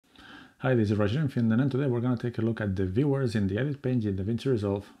Hi, this is Roger and Finland, and today we're going to take a look at the viewers in the edit page in Davinci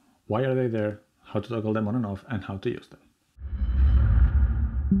Resolve. Why are they there, how to toggle them on and off, and how to use them.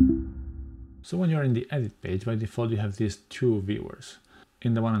 So when you're in the edit page, by default you have these two viewers.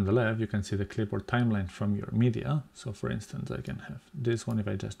 In the one on the left you can see the clip or timeline from your media. So for instance I can have this one. If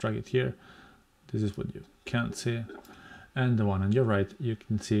I just drag it here, this is what you can't see. And the one on your right, you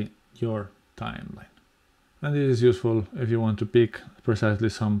can see your timeline. And this is useful if you want to pick precisely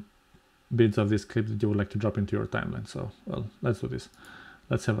some bits of this clip that you would like to drop into your timeline. So, well, let's do this.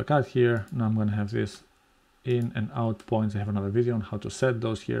 Let's have a cut here. Now I'm going to have this in and out points. I have another video on how to set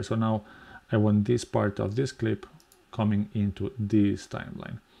those here. So now I want this part of this clip coming into this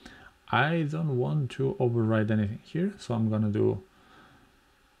timeline. I don't want to override anything here. So I'm going to do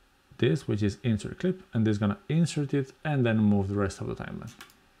this, which is insert clip, and this is going to insert it and then move the rest of the timeline.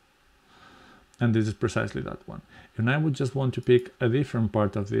 And this is precisely that one. If I would just want to pick a different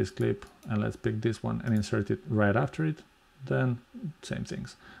part of this clip, and let's pick this one and insert it right after it, then same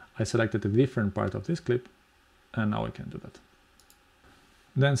things. I selected a different part of this clip, and now I can do that.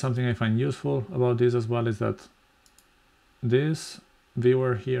 Then something I find useful about this as well is that this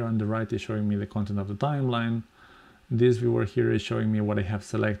viewer here on the right is showing me the content of the timeline. This viewer here is showing me what I have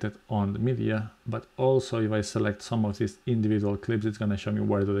selected on the media, but also if I select some of these individual clips, it's going to show me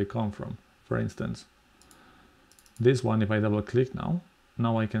where do they come from. For instance, this one, if I double click now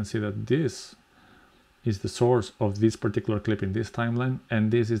I can see that this is the source of this particular clip in this timeline,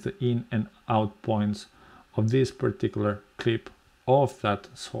 and this is the in and out points of this particular clip of that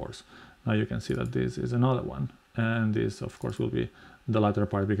source. Now you can see that this is another one, and this of course will be the latter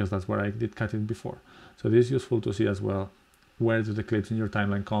part because that's where I did cut it before. So this is useful to see as well, where do the clips in your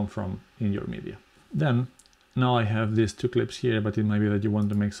timeline come from in your media. Then now I have these two clips here, but it might be that you want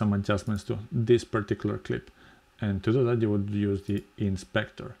to make some adjustments to this particular clip. And to do that, you would use the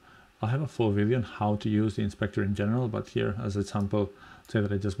inspector. I'll have a full video on how to use the inspector in general, but here as a sample, say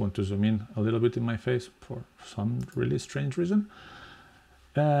that I just want to zoom in a little bit in my face for some really strange reason.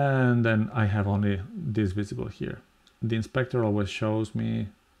 And then I have only this visible here. The inspector always shows me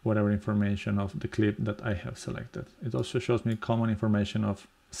whatever information of the clip that I have selected. It also shows me common information of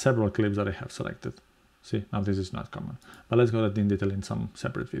several clips that I have selected. See, now this is not common, but let's go in detail in some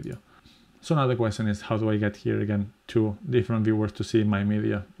separate video. So now the question is, how do I get here again two different viewers to see my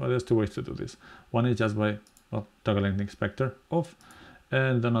media? Well, there's two ways to do this. One is just by toggling the inspector off,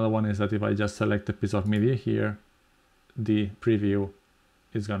 and another one is that if I just select a piece of media here, the preview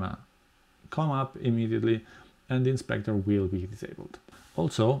is gonna come up immediately and the inspector will be disabled.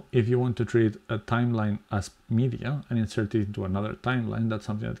 Also, if you want to treat a timeline as media and insert it into another timeline, that's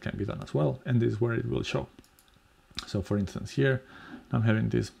something that can be done as well, and this is where it will show. So for instance here, I'm having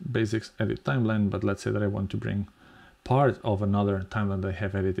this basics edit timeline, but let's say that I want to bring part of another timeline that I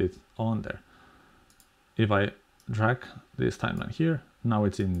have edited on there. If I drag this timeline here, now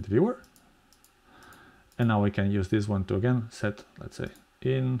it's in the viewer, and now I can use this one to again set, let's say,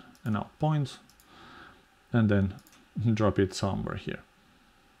 in and out points, and then drop it somewhere here.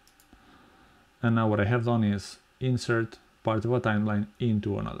 And now what I have done is insert part of a timeline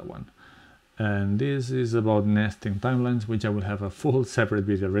into another one. And this is about nesting timelines, which I will have a full separate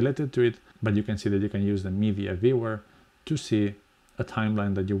video related to it, but you can see that you can use the media viewer to see a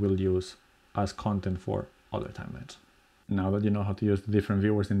timeline that you will use as content for other timelines. Now that you know how to use the different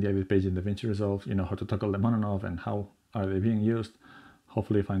viewers in the edit page in Davinci Resolve, you know how to toggle them on and off and how are they being used.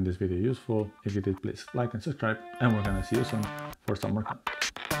 Hopefully you find this video useful. If you did, please like and subscribe, and we're gonna see you soon for some more content.